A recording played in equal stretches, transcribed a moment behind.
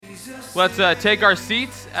Let's take our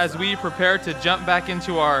seats as we prepare to jump back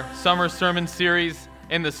into our summer sermon series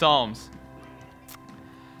in the Psalms.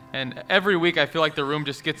 And every week I feel like the room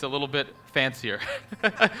just gets a little bit fancier.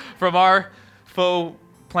 From our faux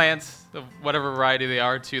plants, of whatever variety they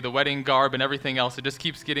are, to the wedding garb and everything else, it just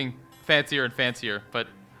keeps getting fancier and fancier. But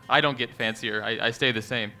I don't get fancier. I stay the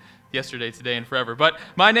same. Yesterday, today, and forever. But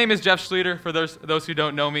my name is Jeff Schluter. For those who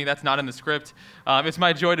don't know me, that's not in the script. It's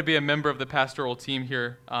my joy to be a member of the pastoral team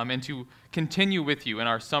here and to continue with you in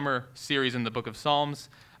our summer series in the book of Psalms,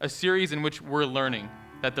 a series in which we're learning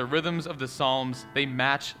that the rhythms of the Psalms, they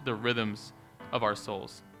match the rhythms of our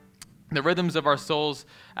souls. The rhythms of our souls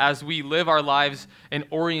as we live our lives in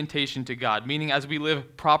orientation to God, meaning as we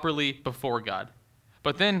live properly before God.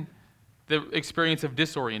 But then the experience of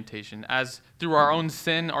disorientation, as through our own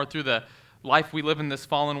sin or through the life we live in this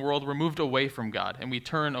fallen world, we're moved away from God and we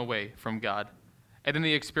turn away from God. And then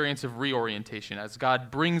the experience of reorientation, as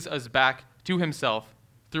God brings us back to himself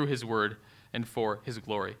through his word and for his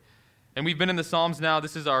glory. And we've been in the Psalms now.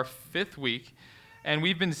 This is our 5th week. And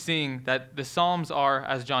we've been seeing that the Psalms are,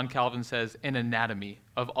 as John Calvin says, an anatomy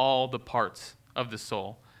of all the parts of the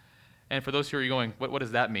soul. And for those who are going, what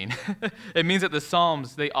does that mean? It means that the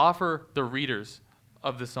Psalms, they offer the readers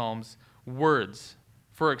of the Psalms words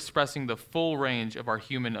for expressing the full range of our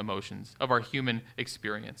human emotions, of our human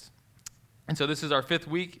experience. And so this is our 5th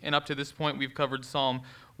week, and up to this point, we've covered Psalm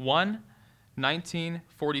 1, 19,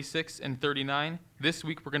 46, and 39. This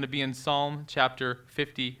week, we're going to be in Psalm chapter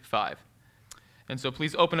 55. And so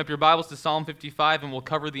please open up your Bibles to Psalm 55, and we'll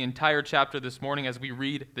cover the entire chapter this morning as we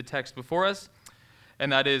read the text before us.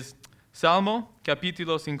 And that is Salmo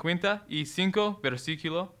capítulo 55,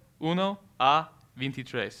 versículo 1 a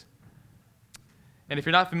 23. And if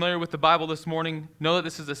you're not familiar with the Bible this morning, know that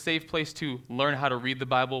this is a safe place to learn how to read the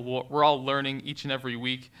Bible. We're all learning each and every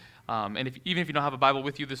week. And even if you don't have a Bible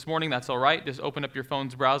with you this morning, that's all right. Just open up your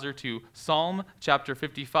phone's browser to Psalm chapter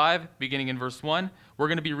 55, beginning in verse 1. We're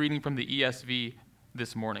going to be reading from the ESV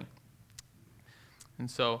this morning.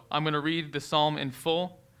 And so I'm going to read the psalm in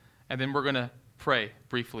full, and then we're going to pray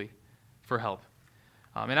briefly for help.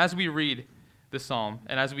 And as we read the psalm,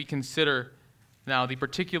 and as we consider now the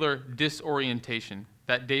particular disorientation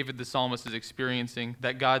that David the psalmist is experiencing,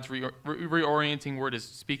 that God's reorienting word is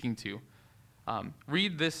speaking to,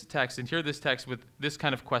 read this text and hear this text with this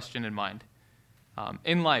kind of question in mind.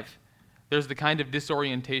 In life, there's the kind of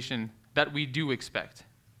disorientation that we do expect.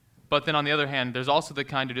 But then on the other hand, there's also the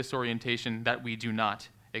kind of disorientation that we do not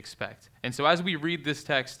expect. And so as we read this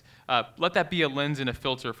text, let that be a lens and a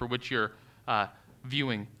filter for which you're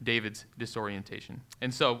viewing David's disorientation.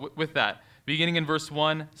 And so with that, beginning in verse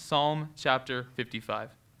 1, Psalm chapter 55.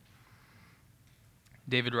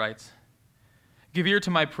 David writes, "Give ear to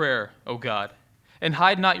my prayer, O God, and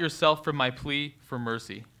hide not yourself from my plea for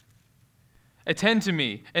mercy. Attend to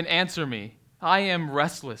me and answer me. I am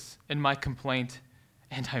restless in my complaint,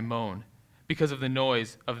 and I moan because of the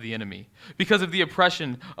noise of the enemy, because of the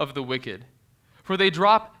oppression of the wicked. For they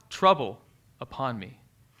drop trouble upon me,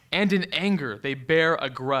 and in anger they bear a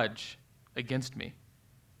grudge against me.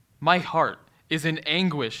 My heart is in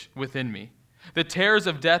anguish within me. The terrors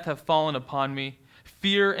of death have fallen upon me.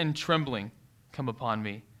 Fear and trembling come upon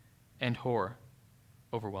me, and horror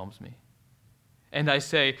overwhelms me. And I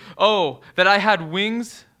say, oh, that I had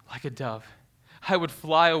wings like a dove. I would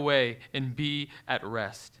fly away and be at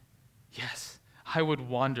rest. Yes, I would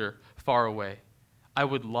wander far away. I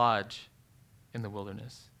would lodge in the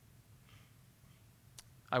wilderness.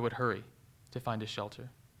 I would hurry to find a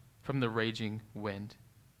shelter from the raging wind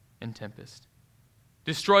and tempest.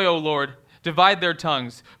 Destroy, O Lord, divide their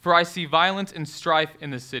tongues, for I see violence and strife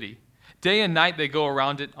in the city. Day and night they go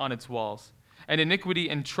around it on its walls, and iniquity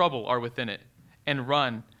and trouble are within it, and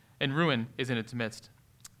ruin is in its midst.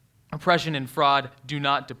 Oppression and fraud do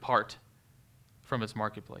not depart from its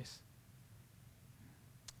marketplace.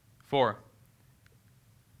 For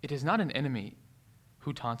it is not an enemy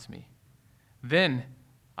who taunts me. Then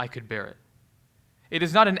I could bear it. It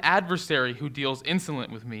is not an adversary who deals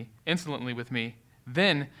insolently with me.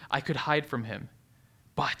 Then I could hide from him.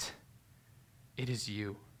 But it is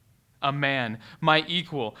you, a man, my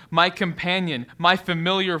equal, my companion, my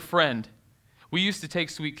familiar friend. We used to take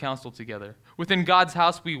sweet counsel together. Within God's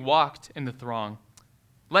house we walked in the throng.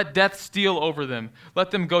 Let death steal over them.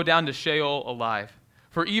 Let them go down to Sheol alive.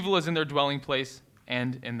 For evil is in their dwelling place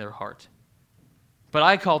and in their heart. But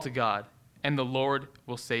I call to God, and the Lord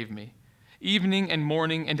will save me. Evening and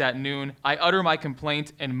morning and at noon, I utter my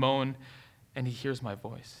complaint and moan, and he hears my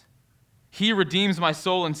voice. He redeems my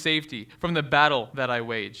soul in safety from the battle that I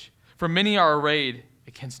wage. For many are arrayed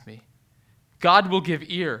against me. God will give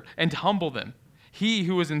ear and humble them. He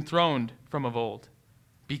who was enthroned from of old,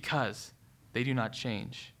 because they do not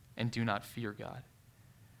change and do not fear God.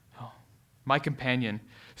 Oh, my companion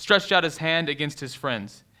stretched out his hand against his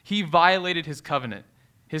friends. He violated his covenant.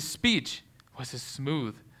 His speech was as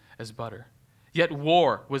smooth as butter, yet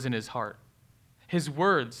war was in his heart. His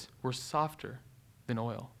words were softer than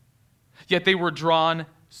oil, yet they were drawn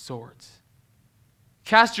swords.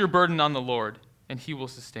 Cast your burden on the Lord, and he will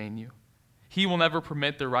sustain you. He will never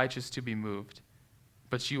permit the righteous to be moved.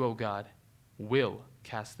 But you, O God, will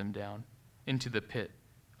cast them down into the pit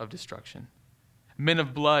of destruction. Men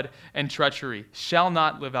of blood and treachery shall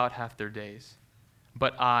not live out half their days,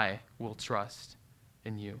 but I will trust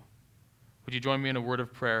in you. Would you join me in a word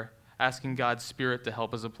of prayer, asking God's Spirit to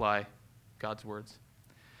help us apply God's words?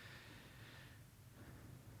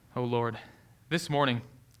 Oh Lord, this morning,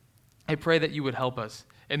 I pray that you would help us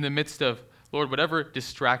in the midst of, Lord, whatever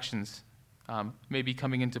distractions may be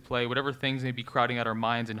coming into play, whatever things may be crowding out our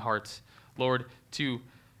minds and hearts, Lord, to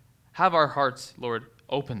have our hearts, Lord,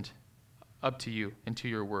 opened up to you and to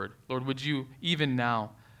your word. Lord, would you, even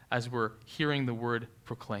now, as we're hearing the word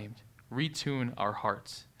proclaimed, retune our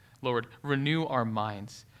hearts. Lord, renew our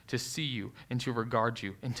minds to see you and to regard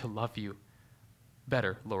you and to love you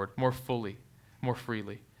better, Lord, more fully, more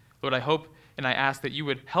freely. Lord, I hope and I ask that you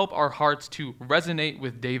would help our hearts to resonate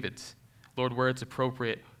with David's, Lord, where it's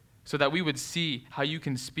appropriate, so that we would see how you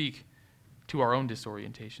can speak to our own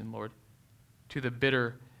disorientation, Lord, to the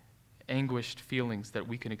bitter, anguished feelings that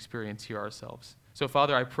we can experience here ourselves. So,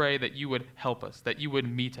 Father, I pray that you would help us, that you would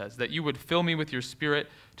meet us, that you would fill me with your Spirit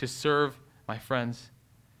to serve my friends.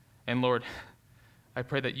 And, Lord, I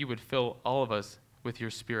pray that you would fill all of us with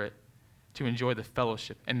your Spirit to enjoy the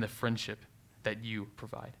fellowship and the friendship that you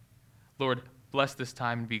provide. Lord, bless this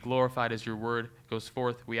time and be glorified as your word goes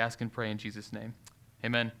forth. We ask and pray in Jesus' name.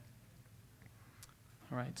 Amen.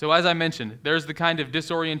 All right, so as I mentioned, there's the kind of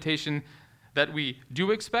disorientation that we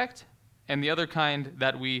do expect and the other kind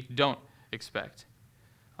that we don't expect.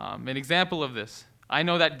 An example of this, I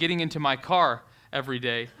know that getting into my car every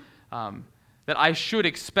day, that I should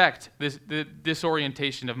expect the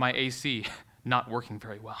disorientation of my AC not working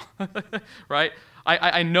very well, right?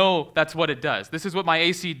 I know that's what it does. This is what my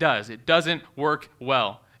AC does. It doesn't work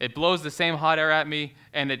well. It blows the same hot air at me,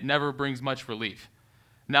 and it never brings much relief.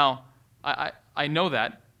 Now, I know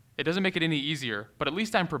that. It doesn't make it any easier, but at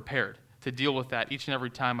least I'm prepared to deal with that each and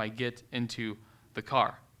every time I get into the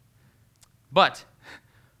car. But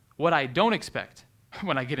what I don't expect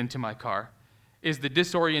when I get into my car is the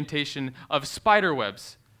disorientation of spider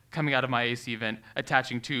webs coming out of my AC vent,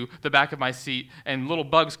 attaching to the back of my seat, and little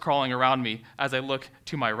bugs crawling around me as I look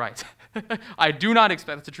to my right. I do not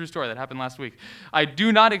expect, that's a true story that happened last week, I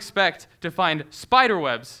do not expect to find spider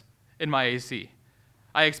webs in my AC.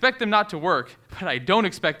 I expect them not to work, but I don't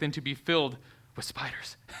expect them to be filled with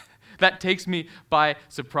spiders. That takes me by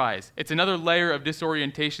surprise. It's another layer of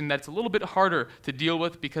disorientation that's a little bit harder to deal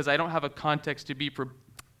with because I don't have a context to be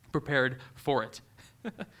prepared for it.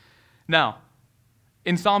 Now,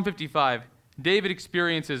 in Psalm 55, David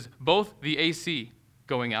experiences both the AC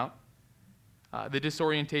going out, the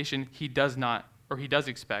disorientation he does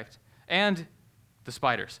expect, and the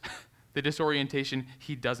spiders, the disorientation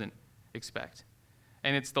he doesn't expect.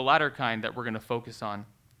 And it's the latter kind that we're going to focus on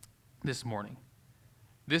this morning.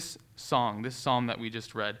 This psalm that we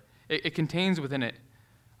just read, it contains within it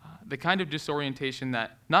the kind of disorientation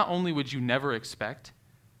that not only would you never expect,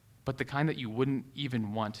 but the kind that you wouldn't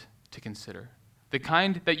even want to consider. The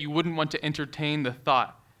kind that you wouldn't want to entertain the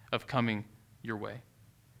thought of coming your way.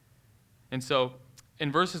 And so,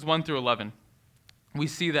 in verses 1 through 11, we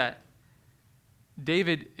see that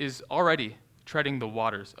David is already treading the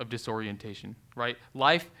waters of disorientation, right?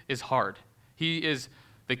 Life is hard. He is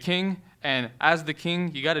the king, and as the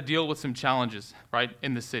king, you got to deal with some challenges, right,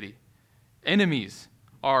 in the city. Enemies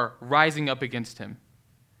are rising up against him.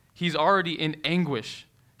 He's already in anguish.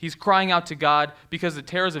 He's crying out to God because the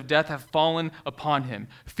terrors of death have fallen upon him.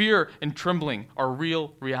 Fear and trembling are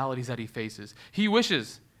real realities that he faces. He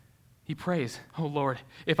prays, oh Lord,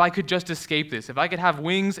 if I could just escape this, if I could have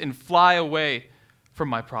wings and fly away from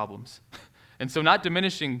my problems. And so not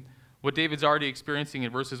diminishing what David's already experiencing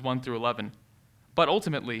in verses 1 through 11, but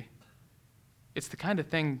ultimately, it's the kind of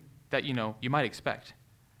thing that, you might expect.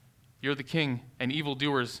 You're the king, and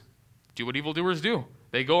evildoers do what evildoers do.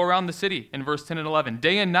 They go around the city in verse 10 and 11,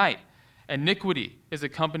 day and night. Iniquity is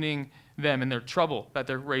accompanying them in their trouble that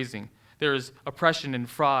they're raising. There is oppression and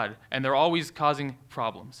fraud, and they're always causing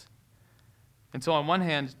problems. And so on one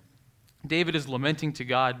hand, David is lamenting to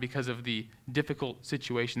God because of the difficult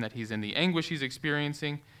situation that he's in, the anguish he's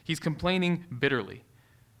experiencing. He's complaining bitterly.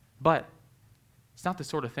 But it's not the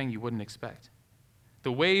sort of thing you wouldn't expect.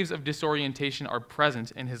 The waves of disorientation are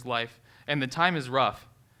present in his life, and the time is rough,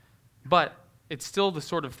 but it's still the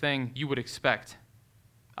sort of thing you would expect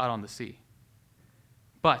out on the sea.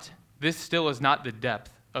 But this still is not the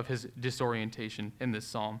depth of his disorientation in this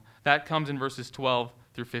psalm. That comes in verses 12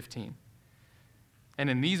 through 15. And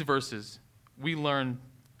in these verses, we learn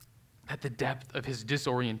that the depth of his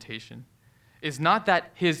disorientation is not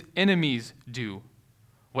that his enemies do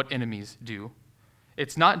what enemies do.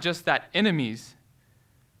 It's not just that enemies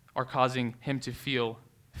are causing him to feel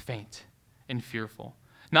faint and fearful.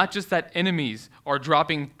 Not just that enemies are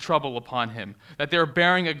dropping trouble upon him, that they're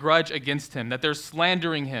bearing a grudge against him, that they're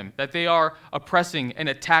slandering him, that they are oppressing and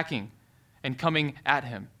attacking and coming at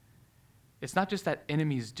him. It's not just that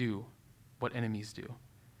enemies do what enemies do.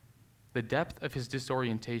 The depth of his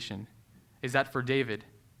disorientation is that for David,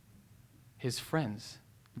 his friends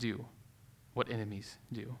do what enemies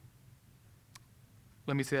do.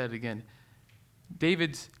 Let me say that again.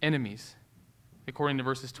 David's enemies, according to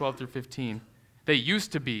verses 12 through 15, they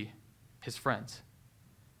used to be his friends.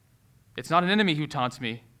 It's not an enemy who taunts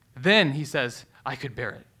me. Then, he says, I could bear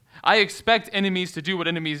it. I expect enemies to do what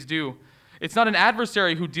enemies do. It's not an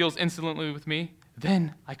adversary who deals insolently with me.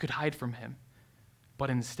 Then I could hide from him. But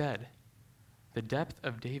instead, the depth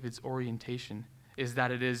of David's orientation is that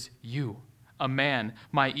it is you, a man,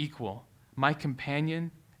 my equal, my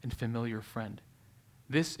companion and familiar friend.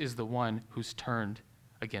 This is the one who's turned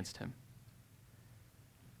against him.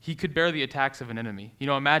 He could bear the attacks of an enemy.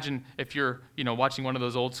 Imagine if you're, watching one of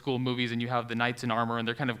those old school movies and you have the knights in armor and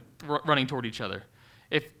they're kind of running toward each other.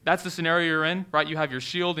 If that's the scenario you're in, right, you have your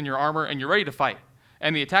shield and your armor and you're ready to fight.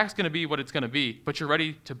 And the attack's going to be what it's going to be, but you're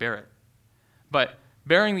ready to bear it. But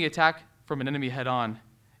bearing the attack from an enemy head on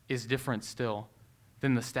is different still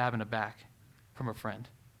than the stab in the back from a friend.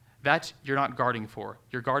 That you're not guarding for.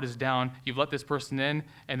 Your guard is down, you've let this person in,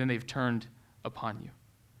 and then they've turned upon you.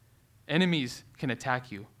 Enemies can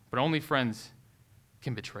attack you, but only friends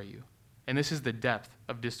can betray you. And this is the depth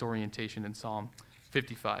of disorientation in Psalm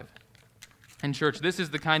 55. And church, this is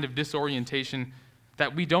the kind of disorientation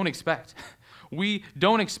that we don't expect. We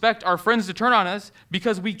don't expect our friends to turn on us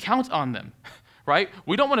because we count on them, right?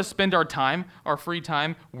 We don't want to spend our time, our free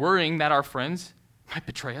time, worrying that our friends might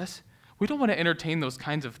betray us. We don't want to entertain those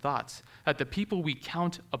kinds of thoughts, that the people we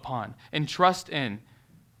count upon and trust in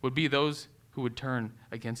would be those who would turn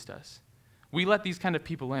against us. We let these kind of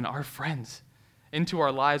people in, our friends, into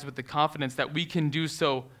our lives with the confidence that we can do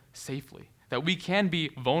so safely, that we can be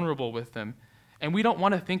vulnerable with them, and we don't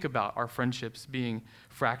want to think about our friendships being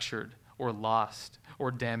fractured or lost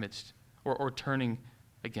or damaged or turning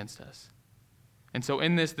against us. And so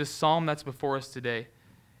in this psalm that's before us today,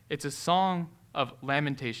 it's a song of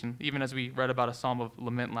lamentation, even as we read about a psalm of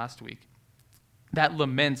lament last week, that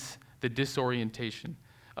laments the disorientation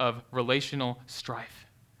of relational strife,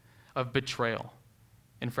 of betrayal,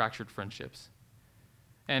 and fractured friendships.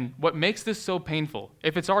 And what makes this so painful,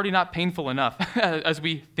 if it's already not painful enough as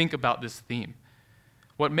we think about this theme,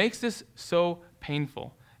 what makes this so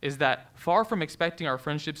painful is that far from expecting our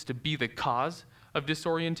friendships to be the cause of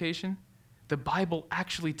disorientation, the Bible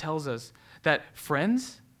actually tells us that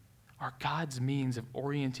friends are God's means of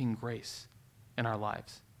orienting grace in our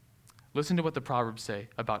lives. Listen to what the Proverbs say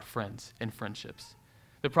about friends and friendships.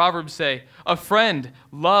 The Proverbs say, a friend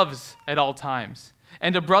loves at all times,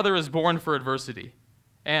 and a brother is born for adversity,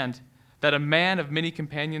 and that a man of many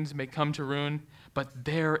companions may come to ruin, but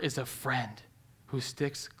there is a friend who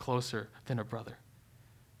sticks closer than a brother.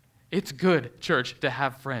 It's good, church, to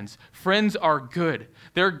have friends. Friends are good.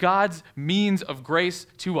 They're God's means of grace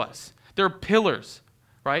to us. They're pillars,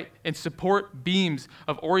 right? And support beams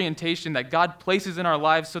of orientation that God places in our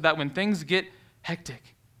lives so that when things get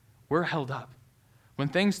hectic, we're held up. When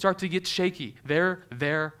things start to get shaky, they're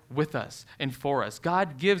there with us and for us.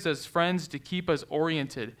 God gives us friends to keep us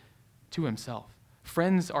oriented to himself.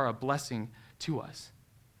 Friends are a blessing to us.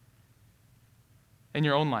 In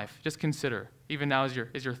your own life, just consider, even now as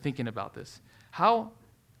you're thinking about this, how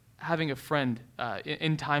having a friend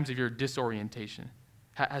in times of your disorientation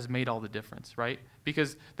has made all the difference, right?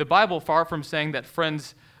 Because the Bible, far from saying that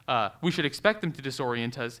friends, we should expect them to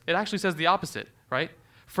disorient us, it actually says the opposite, right?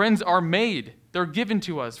 Friends are made. They're given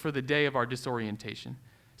to us for the day of our disorientation.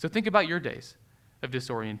 So think about your days of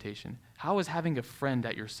disorientation. How has having a friend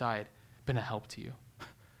at your side been a help to you?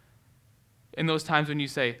 In those times when you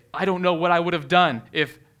say, I don't know what I would have done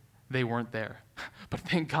if they weren't there. But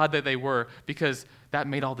thank God that they were, because that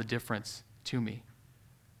made all the difference to me.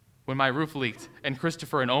 When my roof leaked and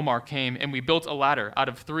Christopher and Omar came and we built a ladder out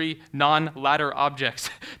of 3 non-ladder objects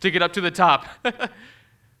to get up to the top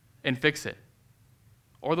and fix it.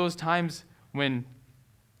 Or those times when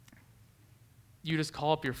you just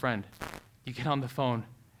call up your friend, you get on the phone,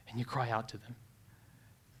 and you cry out to them.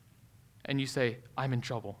 And you say, I'm in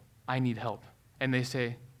trouble. I need help. And they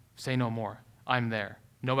say no more. I'm there.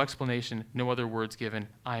 No explanation, no other words given.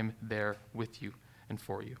 I'm there with you and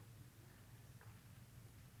for you.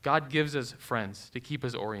 God gives us friends to keep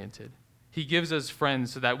us oriented. He gives us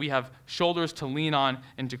friends so that we have shoulders to lean on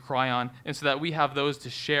and to cry on, and so that we have those to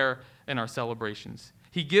share in our celebrations.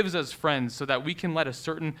 He gives us friends so that we can let a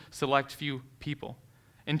certain select few people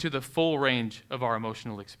into the full range of our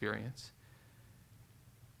emotional experience,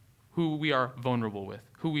 who we are vulnerable with,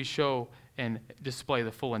 who we show and display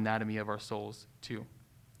the full anatomy of our souls to.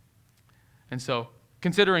 And so,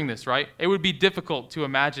 considering this, right, it would be difficult to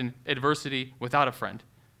imagine adversity without a friend.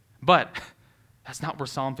 But that's not where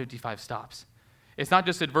Psalm 55 stops. It's not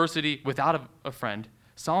just adversity without a friend.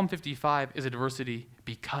 Psalm 55 is adversity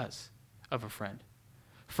because of a friend.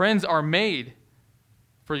 Friends are made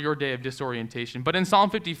for your day of disorientation. But in Psalm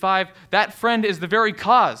 55, that friend is the very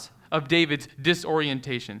cause of David's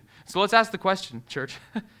disorientation. So let's ask the question, church.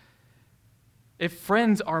 If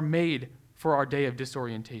friends are made for our day of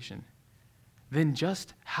disorientation, then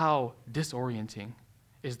just how disorienting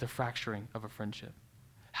is the fracturing of a friendship?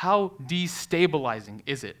 How destabilizing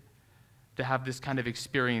is it to have this kind of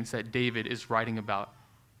experience that David is writing about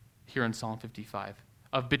here in Psalm 55,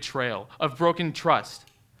 of betrayal, of broken trust,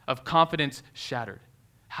 of confidence shattered?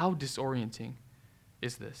 How disorienting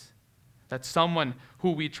is this? That someone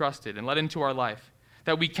who we trusted and let into our life,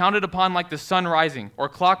 that we counted upon like the sun rising, or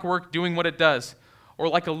clockwork doing what it does, or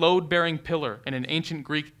like a load-bearing pillar in an ancient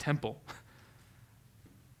Greek temple.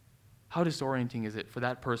 How disorienting is it for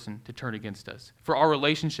that person to turn against us, for our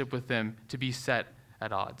relationship with them to be set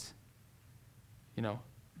at odds? You know,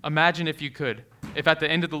 imagine if you could, if at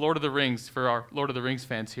the end of the Lord of the Rings, for our Lord of the Rings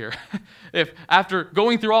fans here, if after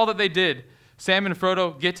going through all that they did, Sam and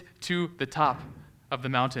Frodo get to the top of the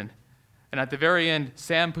mountain, and at the very end,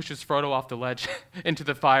 Sam pushes Frodo off the ledge into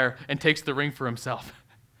the fire and takes the ring for himself.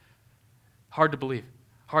 Hard to believe,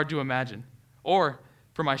 hard to imagine. Or,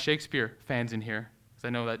 for my Shakespeare fans in here, because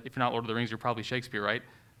I know that if you're not Lord of the Rings, you're probably Shakespeare, right?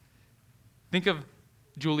 Think of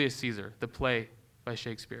Julius Caesar, the play by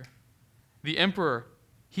Shakespeare. The emperor,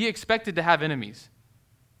 he expected to have enemies,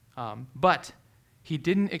 but he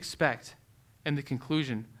didn't expect, in the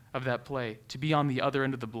conclusion of that play, to be on the other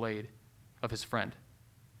end of the blade of his friend.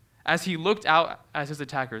 As he looked out at his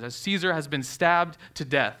attackers, as Caesar has been stabbed to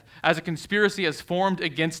death, as a conspiracy has formed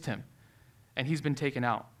against him, and he's been taken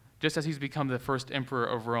out, just as he's become the first emperor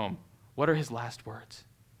of Rome, what are his last words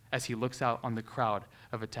as he looks out on the crowd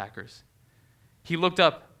of attackers? He looked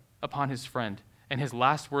up upon his friend, and his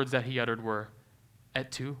last words that he uttered were,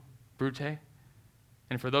 "Et tu, Brute?"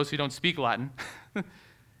 And for those who don't speak Latin,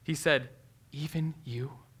 he said, "Even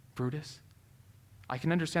you, Brutus? I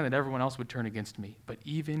can understand that everyone else would turn against me, but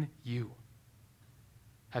even you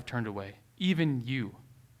have turned away. Even you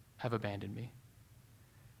have abandoned me."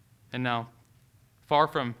 And now, far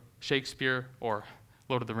from Shakespeare or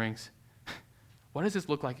Lord of the Rings, what does this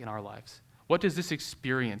look like in our lives? What does this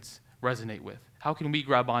experience resonate with? How can we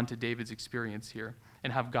grab on to David's experience here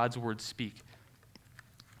and have God's word speak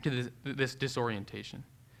to this disorientation?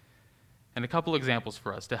 And a couple examples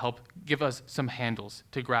for us to help give us some handles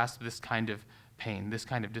to grasp this kind of pain, this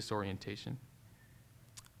kind of disorientation.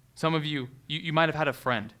 Some of you might have had a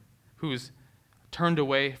friend who's turned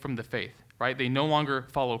away from the faith, right? They no longer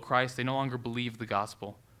follow Christ. They no longer believe the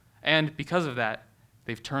gospel. And because of that,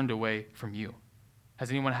 they've turned away from you. Has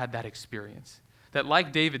anyone had that experience? That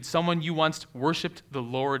like David, someone you once worshiped the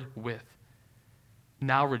Lord with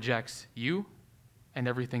now rejects you and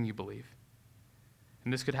everything you believe.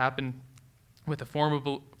 And this could happen with a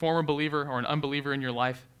former believer or an unbeliever in your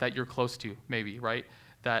life that you're close to, maybe, right?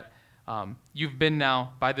 That you've been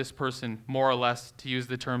now by this person, more or less, to use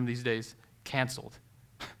the term these days, canceled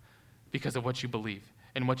because of what you believe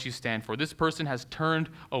and what you stand for. This person has turned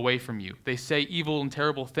away from you. They say evil and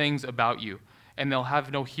terrible things about you, and they'll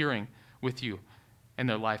have no hearing with you in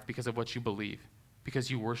their life because of what you believe,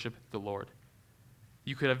 because you worship the Lord.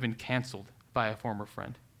 You could have been canceled by a former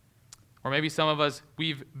friend. Or maybe some of us,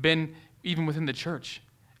 we've been even within the church,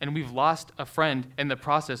 and we've lost a friend in the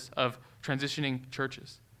process of transitioning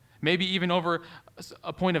churches. Maybe even over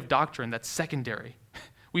a point of doctrine that's secondary.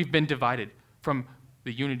 We've been divided from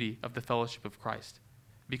the unity of the fellowship of Christ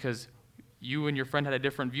because you and your friend had a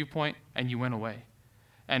different viewpoint and you went away.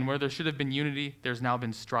 And where there should have been unity, there's now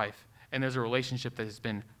been strife, and there's a relationship that has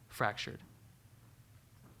been fractured.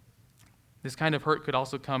 This kind of hurt could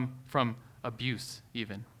also come from abuse,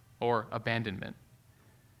 even, or abandonment.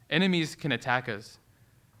 Enemies can attack us,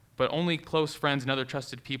 but only close friends and other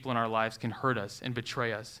trusted people in our lives can hurt us and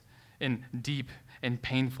betray us in deep and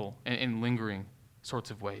painful and lingering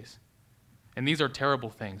sorts of ways. And these are terrible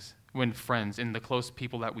things when friends and the close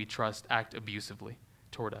people that we trust act abusively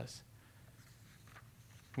toward us.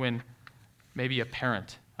 When maybe a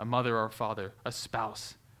parent, a mother or a father, a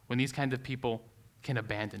spouse, when these kinds of people can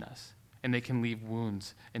abandon us and they can leave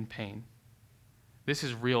wounds and pain. This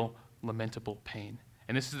is real lamentable pain.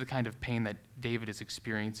 And this is the kind of pain that David is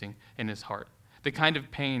experiencing in his heart. The kind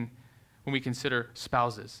of pain when we consider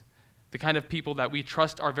spouses, the kind of people that we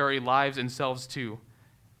trust our very lives and selves to,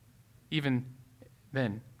 even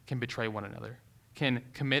then can betray one another, can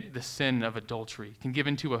commit the sin of adultery, can give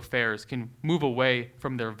into affairs, can move away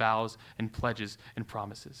from their vows and pledges and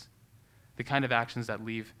promises. The kind of actions that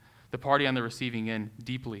leave the party on the receiving end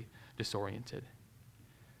deeply disoriented.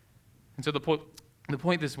 And so the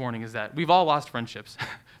point this morning is that we've all lost friendships.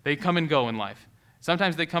 They come and go in life.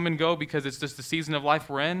 Sometimes they come and go because it's just the season of life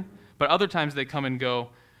we're in, but other times they come and go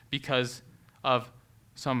because of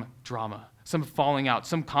some drama, some falling out,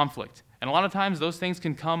 some conflict. And a lot of times those things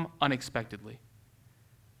can come unexpectedly.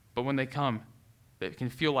 But when they come, it can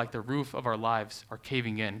feel like the roof of our lives are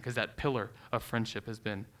caving in because that pillar of friendship has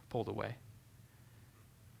been pulled away.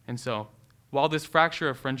 And so, while this fracture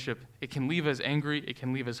of friendship, it can leave us angry, it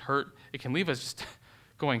can leave us hurt, it can leave us just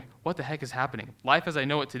going, what the heck is happening? Life as I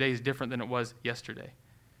know it today is different than it was yesterday.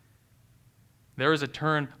 There is a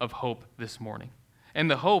turn of hope this morning.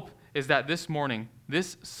 And the hope is that this morning,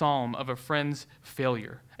 this psalm of a friend's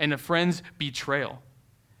failure and a friend's betrayal,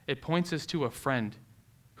 it points us to a friend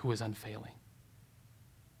who is unfailing.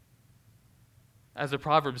 As the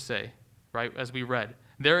Proverbs say, right, as we read,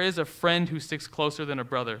 there is a friend who sticks closer than a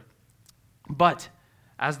brother. But,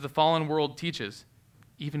 as the fallen world teaches,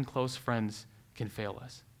 even close friends can fail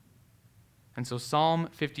us. And so Psalm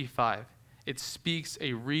 55, it speaks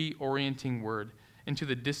a reorienting word into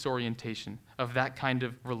the disorientation of that kind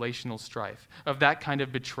of relational strife, of that kind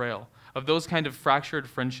of betrayal, of those kind of fractured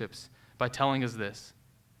friendships by telling us this: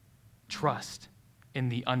 trust in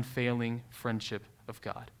the unfailing friendship of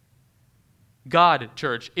God. God,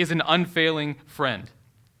 church, is an unfailing friend.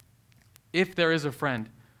 If there is a friend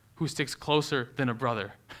who sticks closer than a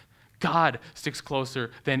brother, God sticks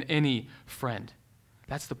closer than any friend.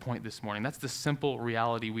 That's the point this morning. That's the simple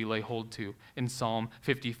reality we lay hold to in Psalm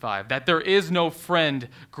 55, that there is no friend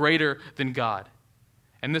greater than God.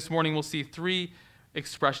 And this morning we'll see three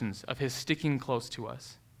expressions of his sticking close to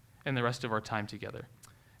us in the rest of our time together.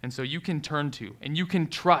 And so you can turn to and you can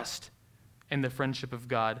trust in the friendship of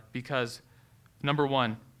God because, number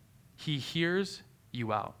one, he hears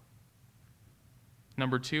you out.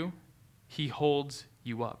 Number two, he holds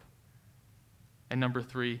you up. And number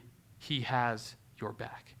three, he has your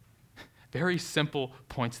back. Very simple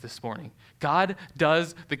points this morning. God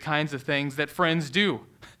does the kinds of things that friends do,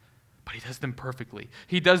 but he does them perfectly.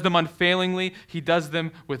 He does them unfailingly. He does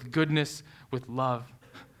them with goodness, with love,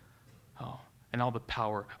 and all the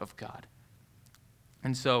power of God.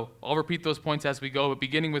 And so I'll repeat those points as we go, but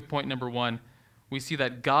beginning with point number one, we see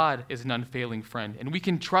that God is an unfailing friend, and we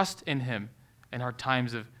can trust in him in our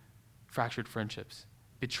times of fractured friendships,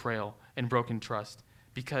 betrayal, and broken trust,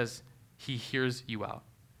 because he hears you out.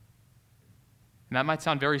 And that might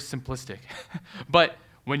sound very simplistic, but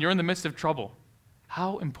when you're in the midst of trouble,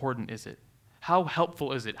 how important is it? How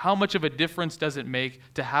helpful is it? How much of a difference does it make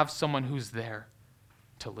to have someone who's there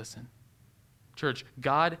to listen? Church,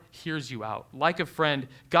 God hears you out. Like a friend,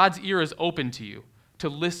 God's ear is open to you, to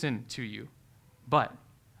listen to you. But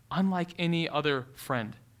unlike any other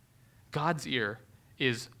friend, God's ear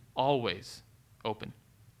is always open.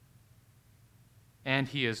 And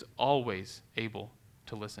he is always able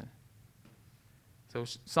to listen. So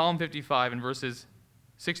Psalm 55 in verses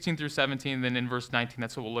 16 through 17, then in verse 19,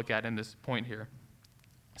 that's what we'll look at in this point here.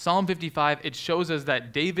 Psalm 55, it shows us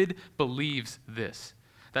that David believes this,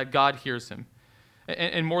 that God hears him.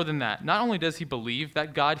 And more than that, not only does he believe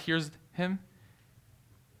that God hears him,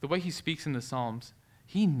 the way he speaks in the Psalms,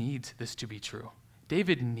 he needs this to be true.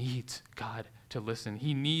 David needs God to listen.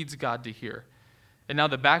 He needs God to hear. And now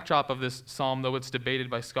the backdrop of this psalm, though it's debated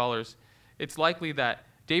by scholars, it's likely that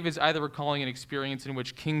David's either recalling an experience in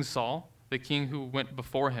which King Saul, the king who went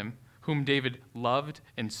before him, whom David loved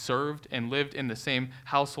and served and lived in the same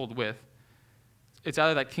household with, it's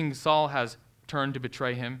either that King Saul has turned to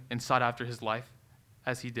betray him and sought after his life,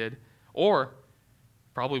 as he did, or,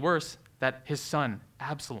 probably worse, that his son,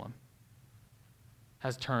 Absalom,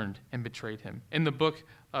 has turned and betrayed him. In the book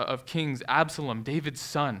of Kings, Absalom, David's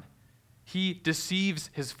son, he deceives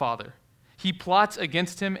his father. He plots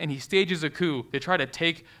against him and he stages a coup to try to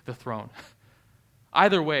take the throne.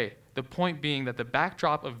 Either way, the point being that the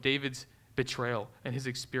backdrop of David's betrayal and his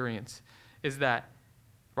experience is that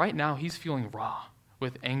right now he's feeling raw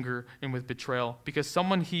with anger and with betrayal because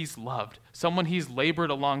someone he's loved, someone he's labored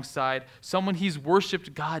alongside, someone he's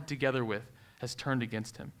worshiped God together with has turned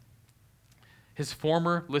against him. His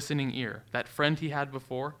former listening ear, that friend he had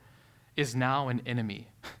before, is now an enemy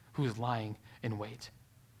who is lying in wait.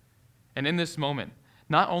 And in this moment,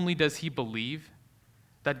 not only does he believe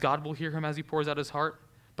that God will hear him as he pours out his heart,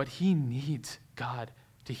 but he needs God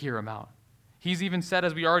to hear him out. He's even said,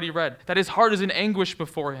 as we already read, that his heart is in anguish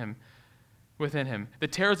before him, within him. The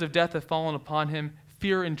terrors of death have fallen upon him.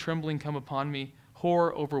 Fear and trembling come upon me.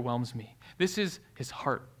 Horror overwhelms me. This is his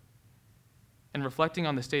heart. And reflecting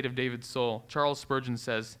on the state of David's soul, Charles Spurgeon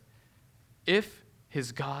says, if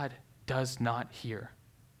his God does not hear,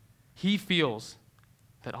 he feels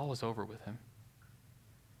that all is over with him.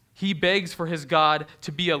 He begs for his God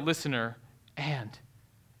to be a listener and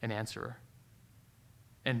an answerer.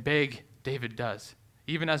 And beg David does.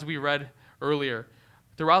 Even as we read earlier,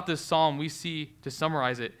 throughout this psalm, we see, to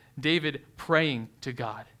summarize it, David praying to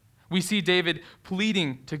God. We see David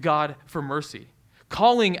pleading to God for mercy,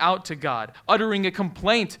 calling out to God, uttering a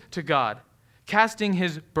complaint to God, casting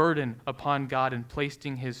his burden upon God and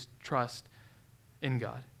placing his trust in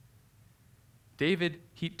God. David,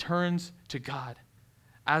 he turns to God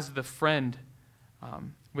as the friend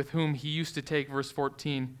with whom he used to take, verse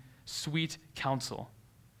 14, sweet counsel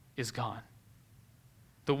is gone.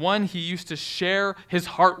 The one he used to share his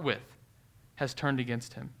heart with has turned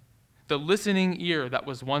against him. The listening ear that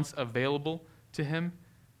was once available to him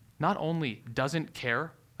not only doesn't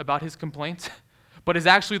care about his complaints, but is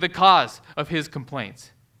actually the cause of his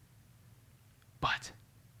complaints. But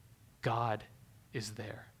God is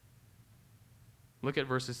there. Look at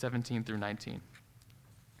verses 17 through 19.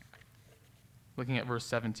 Looking at verse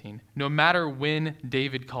 17. No matter when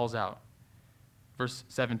David calls out, verse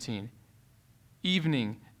 17,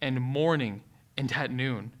 evening and morning and at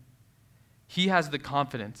noon, he has the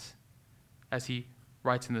confidence, as he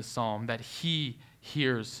writes in this psalm, that he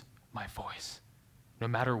hears my voice. No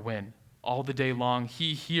matter when, all the day long,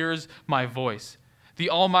 he hears my voice. The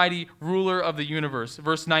almighty ruler of the universe,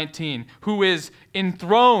 verse 19, who is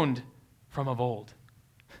enthroned from of old.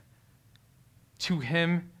 To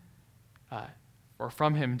him, or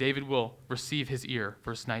from him, David will receive his ear,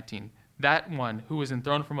 verse 19. That one who is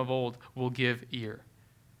enthroned from of old will give ear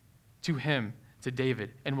to him, to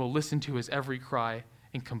David, and will listen to his every cry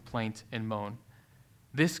and complaint and moan.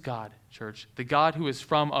 This God, church, the God who is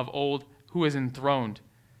from of old, who is enthroned,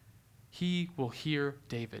 he will hear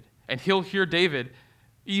David. And he'll hear David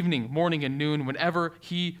evening, morning, and noon, whenever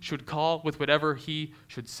he should call with whatever he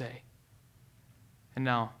should say. And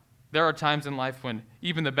now, there are times in life when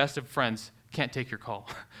even the best of friends can't take your call.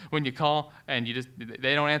 When you call and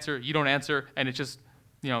they don't answer, you don't answer, and it's just,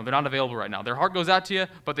 they're not available right now. Their heart goes out to you,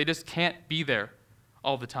 but they just can't be there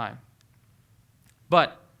all the time.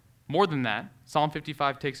 But more than that, Psalm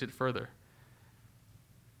 55 takes it further.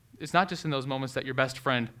 It's not just in those moments that your best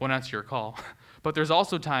friend won't answer your call, but there's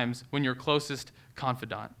also times when your closest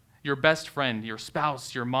confidant, your best friend, your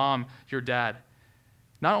spouse, your mom, your dad,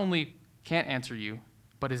 not only can't answer you,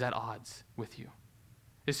 but is at odds with you,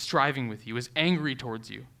 is striving with you, is angry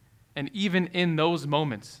towards you. And even in those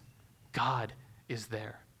moments, God is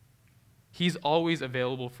there. He's always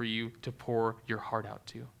available for you to pour your heart out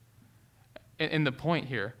to. And the point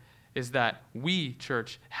here is that we,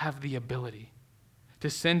 church, have the ability to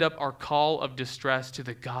send up our call of distress to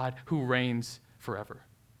the God who reigns forever,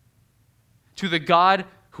 to the God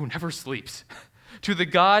who never sleeps, to the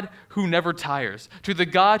God who never tires, to the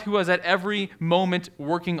God who is at every moment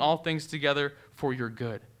working all things together for your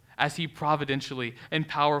good, as he providentially and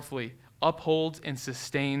powerfully upholds and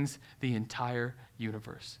sustains the entire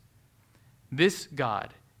universe. This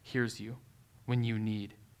God hears you when you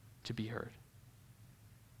need to be heard.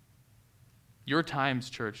 Your times,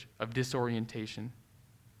 church, of disorientation,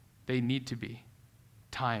 they need to be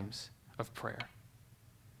times of prayer.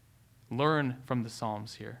 Learn from the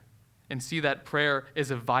Psalms here and see that prayer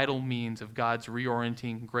is a vital means of God's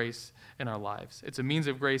reorienting grace in our lives. It's a means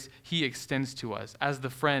of grace he extends to us as the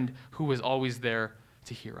friend who is always there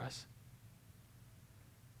to hear us.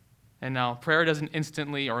 And now, prayer doesn't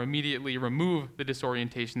instantly or immediately remove the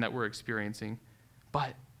disorientation that we're experiencing,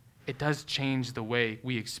 but it does change the way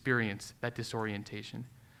we experience that disorientation.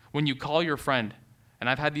 When you call your friend, and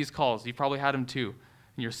I've had these calls, you've probably had them too,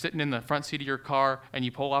 and you're sitting in the front seat of your car and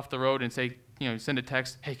you pull off the road and say, send a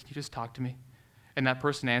text, hey, can you just talk to me? And that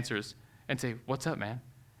person answers and say, what's up, man?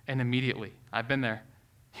 And immediately, I've been there,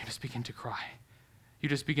 you just begin to cry. You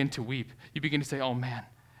just begin to weep. You begin to say, oh man,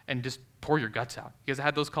 and just pour your guts out. You guys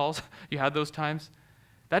had those calls? You had those times?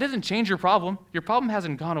 That doesn't change your problem. Your problem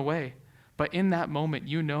hasn't gone away, But in that moment,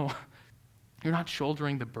 you know you're not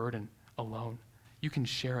shouldering the burden alone. You can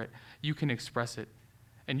share it, you can express it,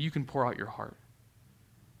 and you can pour out your heart.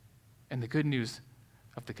 And the good news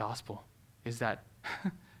of the gospel is that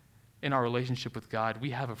in our relationship with God, we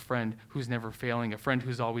have a friend who's never failing, a friend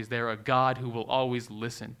who's always there, a God who will always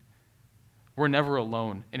listen. We're never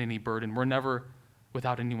alone in any burden. We're never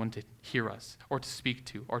without anyone to hear us or to speak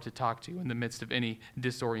to or to talk to in the midst of any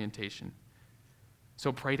disorientation.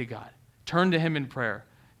 So pray to God. Turn to him in prayer.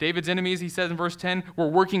 David's enemies, he says in verse 10, were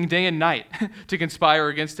working day and night to conspire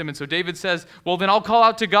against him. And so David says, well, then I'll call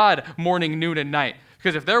out to God morning, noon, and night.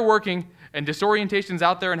 Because if they're working and disorientation's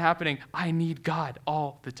out there and happening, I need God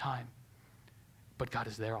all the time. But God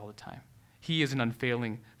is there all the time. He is an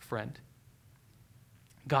unfailing friend.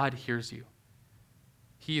 God hears you.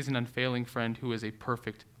 He is an unfailing friend who is a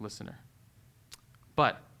perfect listener.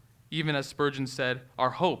 But even as Spurgeon said,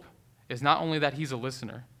 our hope is not only that he's a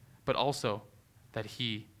listener, but also that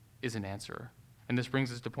he is an answerer. And this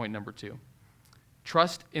brings us to point number 2.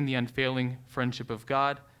 Trust in the unfailing friendship of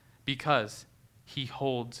God because he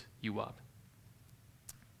holds you up.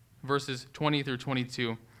 Verses 20 through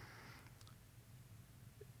 22,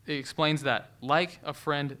 it explains that, like a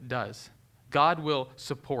friend does, God will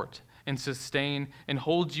support and sustain and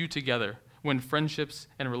hold you together when friendships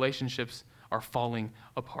and relationships are falling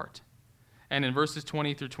apart. And in verses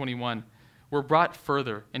 20 through 21, we're brought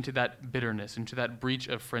further into that bitterness, into that breach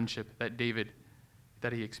of friendship that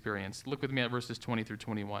he experienced. Look with me at verses 20 through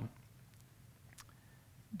 21.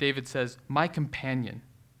 David says, my companion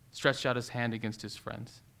stretched out his hand against his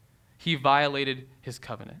friends. He violated his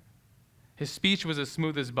covenant. His speech was as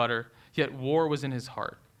smooth as butter, yet war was in his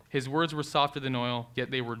heart. His words were softer than oil,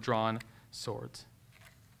 yet they were drawn swords.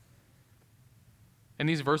 In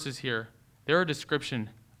these verses here, they're a description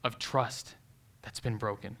of trust that's been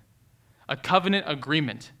broken. A covenant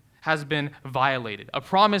agreement has been violated. A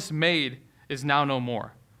promise made is now no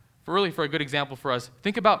more. For a good example for us,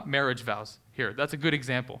 think about marriage vows here. That's a good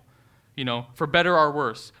example. For better or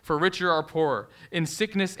worse, for richer or poorer, in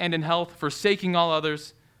sickness and in health, forsaking all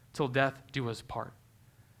others, till death do us part.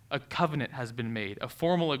 A covenant has been made. A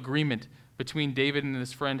formal agreement between David and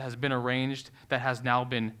his friend has been arranged that has now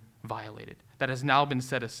been violated, that has now been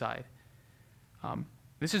set aside.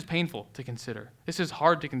 This is painful to consider. This is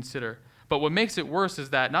hard to consider. But what makes it worse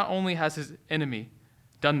is that not only has his enemy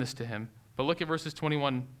done this to him, but look at verses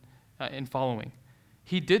 21 and following.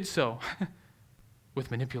 He did so with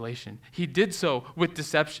manipulation. He did so with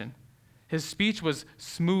deception. His speech was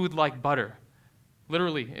smooth like butter.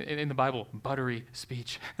 Literally, in the Bible, buttery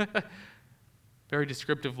speech. Very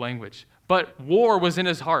descriptive language. But war was in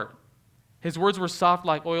his heart. His words were soft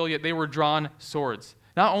like oil, yet they were drawn swords.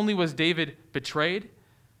 Not only was David betrayed,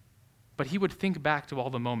 but he would think back to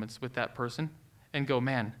all the moments with that person and go,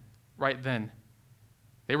 man, right then,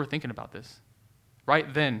 they were thinking about this.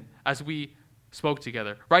 Right then, as we spoke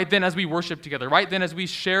together. Right then, as we worshiped together. Right then, as we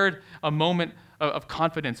shared a moment of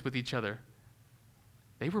confidence with each other.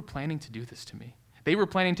 They were planning to do this to me. They were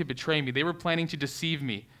planning to betray me. They were planning to deceive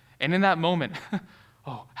me. And in that moment,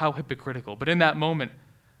 oh, how hypocritical. But in that moment,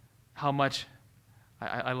 how much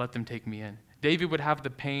I let them take me in. David would have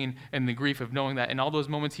the pain and the grief of knowing that in all those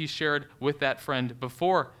moments he shared with that friend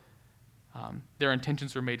before their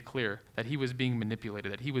intentions were made clear, that he was being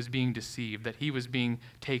manipulated, that he was being deceived, that he was being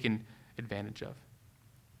taken advantage of.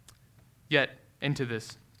 Yet, into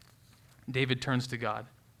this, David turns to God.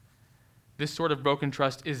 This sort of broken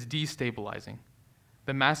trust is destabilizing.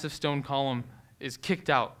 The massive stone column is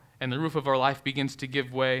kicked out, and the roof of our life begins to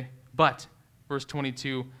give way. But, verse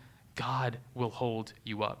 22, God will hold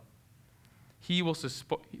you up. He will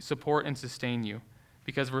support and sustain you.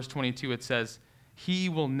 Because verse 22, it says, he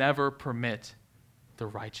will never permit the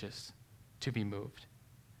righteous to be moved.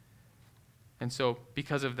 And so,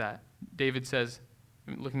 because of that, David says,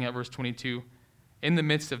 looking at verse 22, in the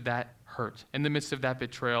midst of that hurt, in the midst of that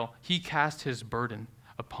betrayal, he cast his burden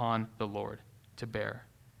upon the Lord to bear,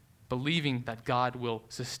 believing that God will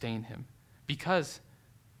sustain him because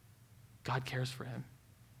God cares for him.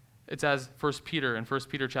 It's as 1 Peter in 1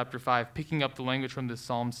 Peter chapter 5, picking up the language from this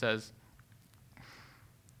psalm says,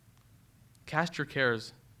 cast your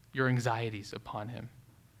cares, your anxieties upon him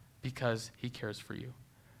because he cares for you.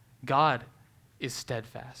 God is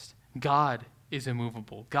steadfast. God is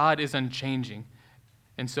immovable. God is unchanging.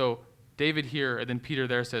 And so David here, and then Peter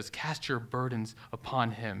there says, cast your burdens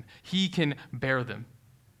upon him. He can bear them,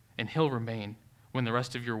 and he'll remain when the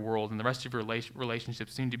rest of your world and the rest of your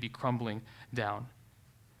relationships seem to be crumbling down.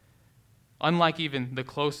 Unlike even the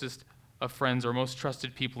closest of friends or most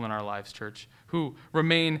trusted people in our lives, church, who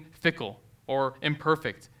remain fickle or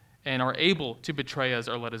imperfect and are able to betray us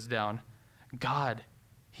or let us down, God,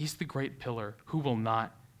 he's the great pillar who will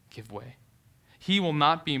not give way. He will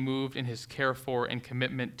not be moved in his care for and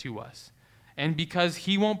commitment to us. And because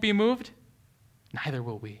he won't be moved, neither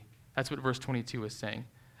will we. That's what verse 22 is saying.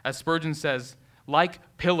 As Spurgeon says, like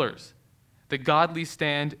pillars, the godly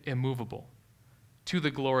stand immovable to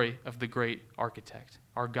the glory of the great architect,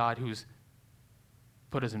 our God who's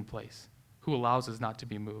put us in place, who allows us not to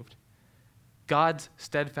be moved. God's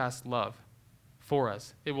steadfast love for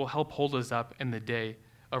us, it will help hold us up in the day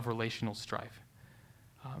of relational strife.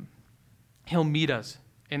 He'll meet us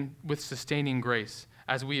with sustaining grace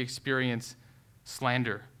as we experience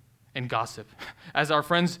slander and gossip, as our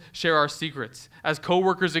friends share our secrets, as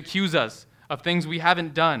coworkers accuse us of things we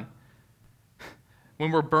haven't done,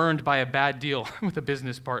 when we're burned by a bad deal with a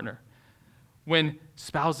business partner, when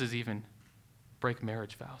spouses even break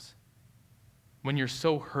marriage vows, when you're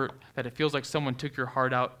so hurt that it feels like someone took your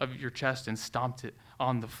heart out of your chest and stomped it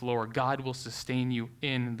on the floor. God will sustain you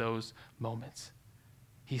in those moments.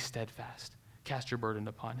 He's steadfast. Cast your burden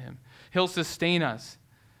upon him. He'll sustain us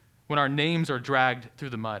when our names are dragged through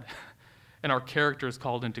the mud and our character is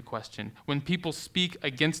called into question, when people speak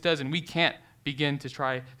against us and we can't begin to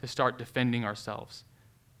try to start defending ourselves.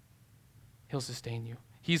 He'll sustain you.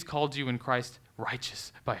 He's called you in Christ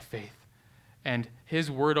righteous by faith, and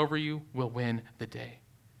his word over you will win the day.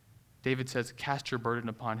 David says, cast your burden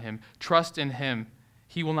upon him. Trust in him.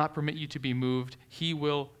 He will not permit you to be moved. He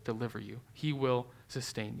will deliver you. He will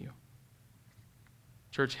sustain you.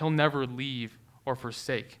 Church, he'll never leave or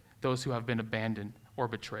forsake those who have been abandoned or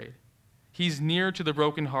betrayed. He's near to the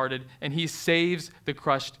brokenhearted, and he saves the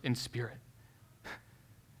crushed in spirit.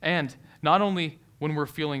 And not only when we're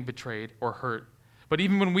feeling betrayed or hurt, but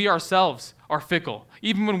even when we ourselves are fickle,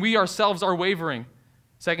 even when we ourselves are wavering.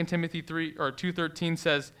 2 Timothy 2:13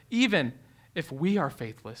 says, even if we are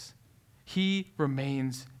faithless, he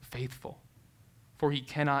remains faithful, for he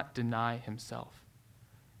cannot deny himself.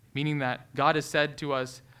 Meaning that God has said to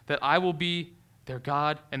us that I will be their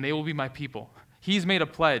God and they will be my people. He's made a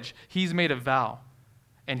pledge, he's made a vow,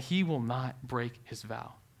 and he will not break his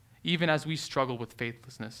vow. Even as we struggle with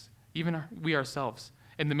faithlessness, even we ourselves,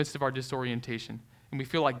 in the midst of our disorientation, and we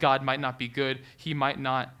feel like God might not be good, he might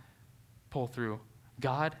not pull through.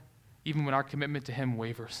 God, even when our commitment to him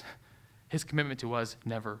wavers, his commitment to us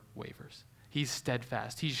never wavers. He's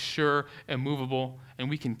steadfast, he's sure, immovable, and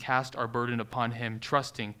we can cast our burden upon him,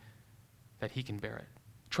 trusting that he can bear it,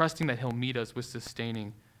 trusting that he'll meet us with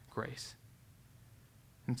sustaining grace.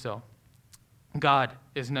 And so, God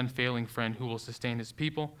is an unfailing friend who will sustain his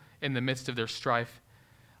people in the midst of their strife.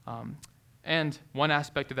 And one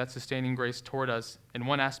aspect of that sustaining grace toward us, and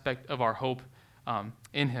one aspect of our hope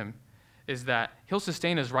in him, is that he'll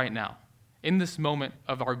sustain us right now. In this moment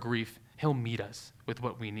of our grief, he'll meet us with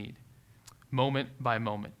what we need, moment by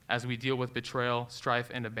moment, as we deal with betrayal, strife,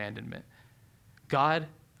 and abandonment. God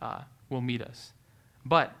will meet us.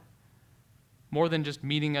 But more than just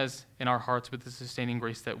meeting us in our hearts with the sustaining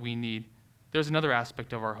grace that we need, there's another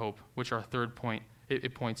aspect of our hope, which our third point,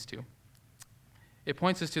 it points to. It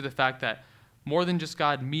points us to the fact that more than just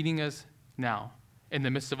God meeting us now in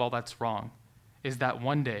the midst of all that's wrong, is that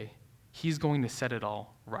one day he's going to set it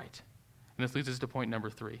all right. And this leads us to point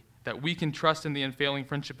number 3, that we can trust in the unfailing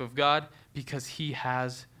friendship of God because he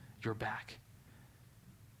has your back.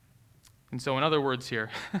 And so in other words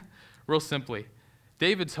here, real simply,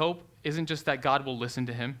 David's hope isn't just that God will listen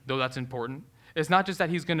to him, though that's important. It's not just that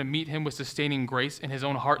he's going to meet him with sustaining grace in his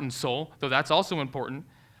own heart and soul, though that's also important,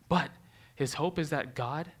 but his hope is that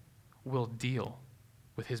God will deal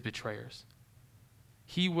with his betrayers.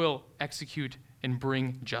 He will execute and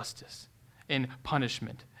bring justice and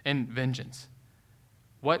punishment and vengeance.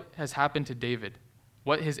 What has happened to David,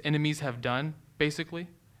 what his enemies have done, basically,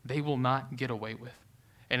 they will not get away with.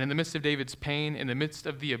 And in the midst of David's pain, in the midst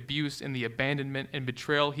of the abuse and the abandonment and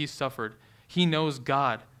betrayal he suffered, he knows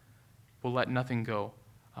God will let nothing go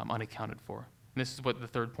unaccounted for. And this is what the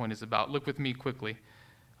third point is about. Look with me quickly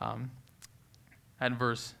at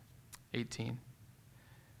verse 18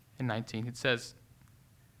 and 19. It says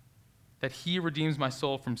that he redeems my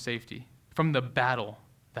soul from safety, from the battle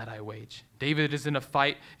that I wage. David is in a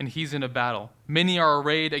fight and he's in a battle. Many are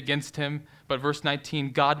arrayed against him, but verse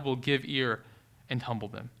 19, God will give ear and humble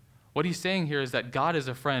them. What he's saying here is that God is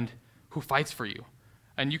a friend who fights for you.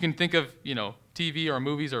 And you can think of, TV or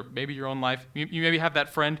movies or maybe your own life. You maybe have that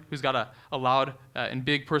friend who's got a loud and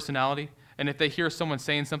big personality. And if they hear someone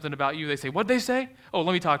saying something about you, they say, what'd they say? Oh,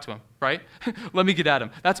 let me talk to him, right? Let me get at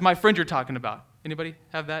him. That's my friend you're talking about. Anybody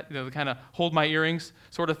have that? The kind of hold my earrings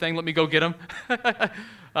sort of thing. Let me go get him.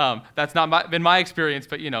 That's not been my experience,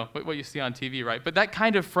 but what you see on TV, right? But that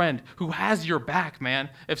kind of friend who has your back, man.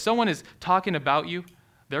 If someone is talking about you,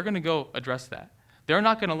 they're going to go address that. They're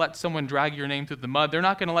not going to let someone drag your name through the mud. They're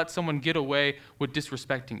not going to let someone get away with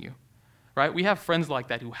disrespecting you, right? We have friends like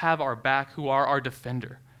that who have our back, who are our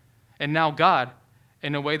defender. And now God,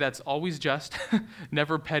 in a way that's always just,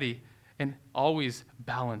 never petty, and always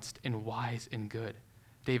balanced and wise and good,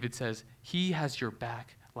 David says, he has your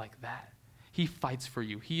back like that. He fights for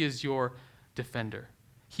you. He is your defender.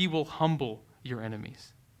 He will humble your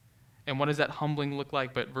enemies. And what does that humbling look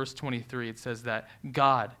like? But verse 23, it says that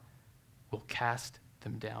God will cast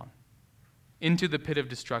them down into the pit of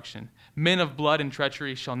destruction. Men of blood and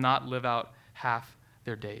treachery shall not live out half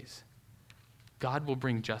their days. God will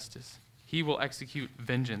bring justice. He will execute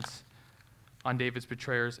vengeance on David's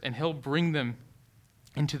betrayers, and he'll bring them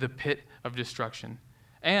into the pit of destruction.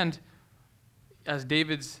 And as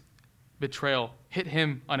David's betrayal hit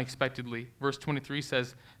him unexpectedly, verse 23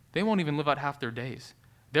 says, they won't even live out half their days.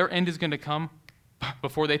 Their end is going to come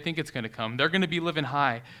before they think it's going to come. They're going to be living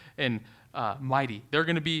high and mighty. They're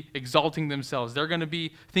going to be exalting themselves. They're going to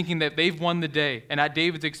be thinking that they've won the day, and at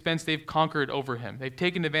David's expense, they've conquered over him. They've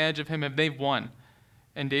taken advantage of him, and they've won.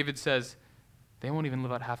 And David says, they won't even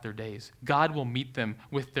live out half their days. God will meet them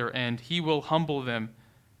with their end. He will humble them,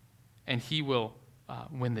 and he will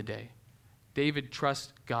win the day. David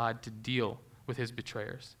trusts God to deal with his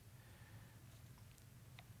betrayers.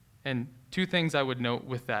 And two things I would note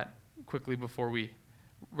with that quickly before we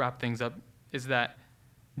wrap things up is that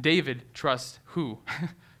David trusts who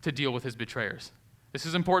to deal with his betrayers. This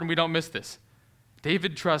is important. We don't miss this.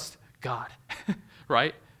 David trusts God,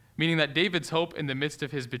 right? Meaning that David's hope in the midst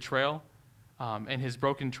of his betrayal and his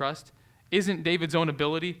broken trust isn't David's own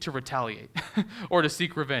ability to retaliate or to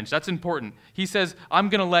seek revenge. That's important. He says, I'm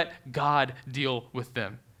going to let God deal with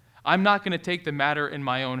them. I'm not going to take the matter in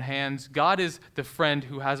my own hands. God is the friend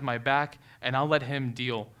who has my back, and I'll let him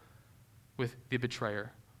deal with the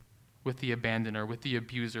betrayer, with the abandoner, with the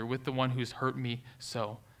abuser, with the one who's hurt me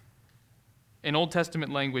so. In Old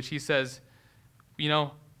Testament language, he says,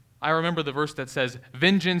 I remember the verse that says,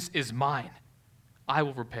 vengeance is mine. I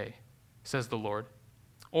will repay, says the Lord.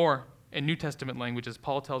 Or in New Testament language, as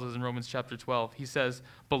Paul tells us in Romans chapter 12, he says,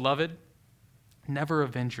 beloved, never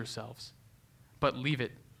avenge yourselves, but leave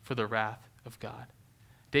it for the wrath of God.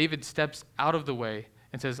 David steps out of the way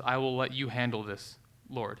and says, I will let you handle this,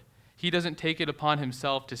 Lord. He doesn't take it upon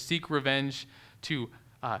himself to seek revenge, to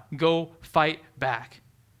go fight back.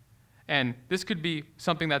 And this could be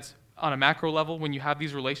something that's on a macro level when you have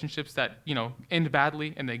these relationships that, end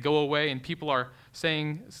badly and they go away and people are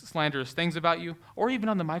saying slanderous things about you, or even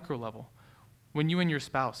on the micro level when you and your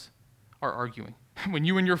spouse are arguing, when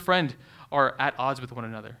you and your friend are at odds with one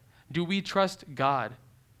another. Do we trust God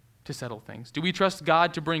to settle things? Do we trust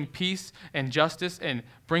God to bring peace and justice and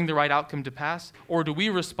bring the right outcome to pass? Or do we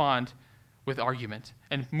respond with argument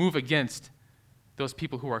and move against those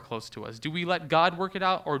people who are close to us? Do we let God work it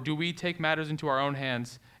out, or do we take matters into our own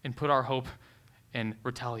hands and put our hope in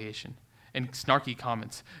retaliation and snarky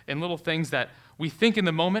comments and little things that we think in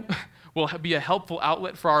the moment will be a helpful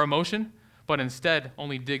outlet for our emotion, but instead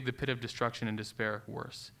only dig the pit of destruction and despair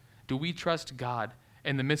worse? Do we trust God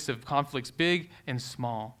in the midst of conflicts big and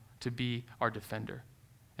small to be our defender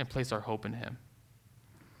and place our hope in him?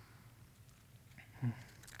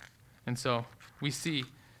 And so we see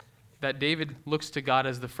that David looks to God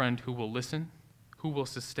as the friend who will listen, who will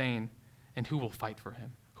sustain, and who will fight for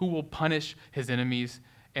him, who will punish his enemies,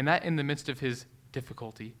 and that in the midst of his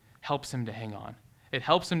difficulty helps him to hang on. It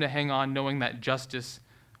helps him to hang on knowing that justice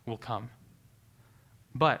will come.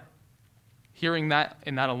 But hearing that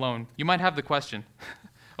and that alone, you might have the question,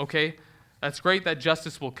 okay, that's great that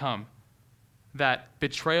justice will come, that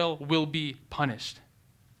betrayal will be punished.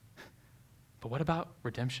 But what about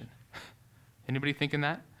redemption? Anybody thinking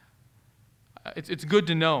that? It's good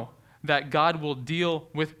to know that God will deal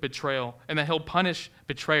with betrayal and that he'll punish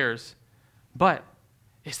betrayers. But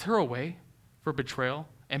is there a way for betrayal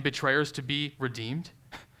and betrayers to be redeemed?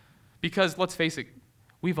 Because let's face it,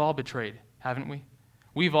 we've all betrayed, haven't we?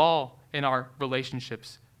 We've all, in our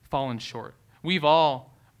relationships, fallen short. We've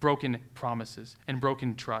all broken promises and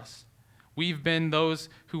broken trust. We've been those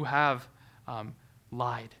who have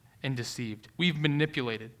lied and deceived. We've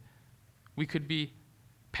manipulated. We could be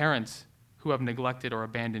parents who have neglected or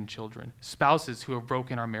abandoned children, spouses who have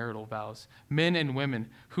broken our marital vows, men and women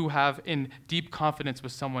who have, in deep confidence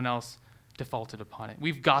with someone else, defaulted upon it.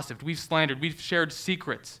 We've gossiped, we've slandered, we've shared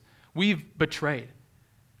secrets, we've betrayed.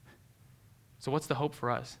 So what's the hope for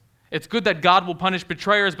us? It's good that God will punish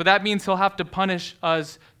betrayers, but that means he'll have to punish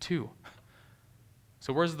us too.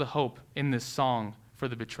 So where's the hope in this song for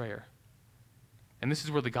the betrayer. And this is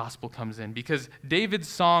where the gospel comes in, because David's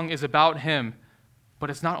song is about him, but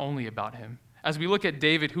it's not only about him. As we look at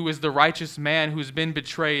David, who is the righteous man who's been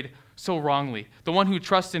betrayed so wrongly, the one who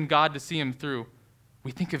trusts in God to see him through,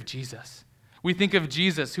 we think of Jesus. We think of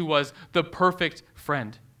Jesus, who was the perfect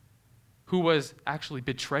friend, who was actually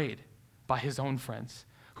betrayed by his own friends,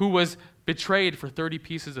 who was betrayed for 30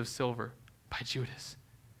 pieces of silver by Judas,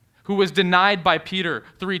 who was denied by Peter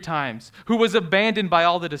 3 times, who was abandoned by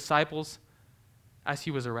all the disciples as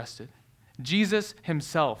he was arrested. Jesus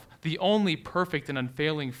himself, the only perfect and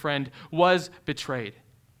unfailing friend, was betrayed.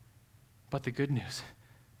 But the good news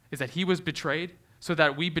is that he was betrayed so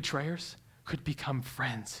that we betrayers could become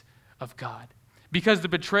friends of God. Because the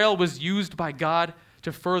betrayal was used by God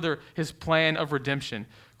to further his plan of redemption.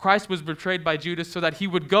 Christ was betrayed by Judas so that he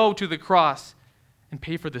would go to the cross and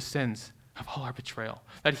pay for the sins of all our betrayal.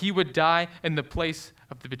 That he would die in the place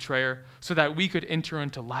of the betrayer so that we could enter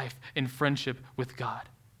into life in friendship with God.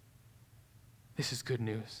 This is good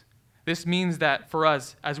news. This means that for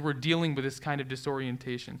us, as we're dealing with this kind of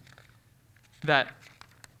disorientation, that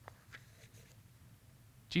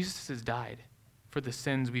Jesus has died for the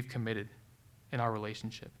sins we've committed in our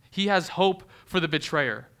relationship. He has hope for the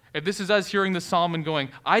betrayer. If this is us hearing the psalm and going,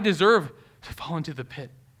 I deserve to fall into the pit,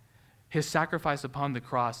 his sacrifice upon the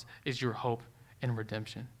cross is your hope and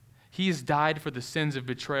redemption. He has died for the sins of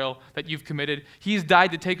betrayal that you've committed. He's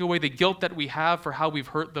died to take away the guilt that we have for how we've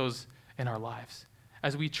hurt those in our lives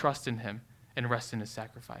as we trust in him and rest in his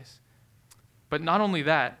sacrifice. But not only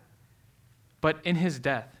that, but in his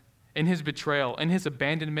death, in his betrayal, in his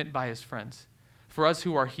abandonment by his friends, for us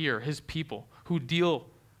who are here, his people, who deal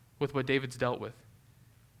with what David's dealt with,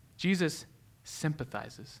 Jesus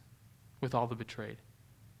sympathizes with all the betrayed.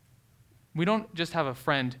 We don't just have a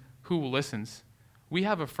friend who listens. We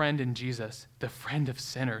have a friend in Jesus, the friend of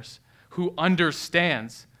sinners, who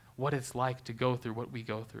understands what it's like to go through what we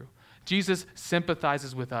go through. Jesus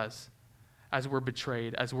sympathizes with us as we're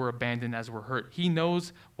betrayed, as we're abandoned, as we're hurt. He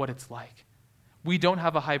knows what it's like. We don't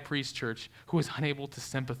have a high priest, church, who is unable to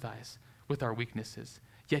sympathize with our weaknesses,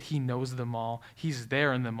 yet he knows them all. He's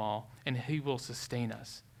there in them all, and he will sustain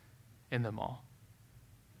us in them all.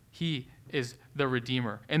 He is the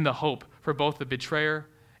Redeemer and the hope for both the betrayer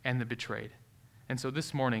and the betrayed. And so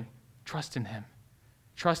this morning, trust in him.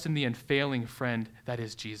 Trust in the unfailing friend that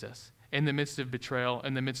is Jesus. In the midst of betrayal,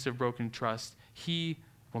 in the midst of broken trust, he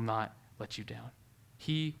will not let you down.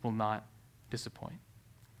 He will not disappoint.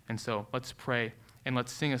 And so let's pray and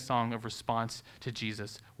let's sing a song of response to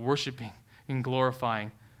Jesus, worshiping and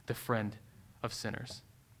glorifying the friend of sinners.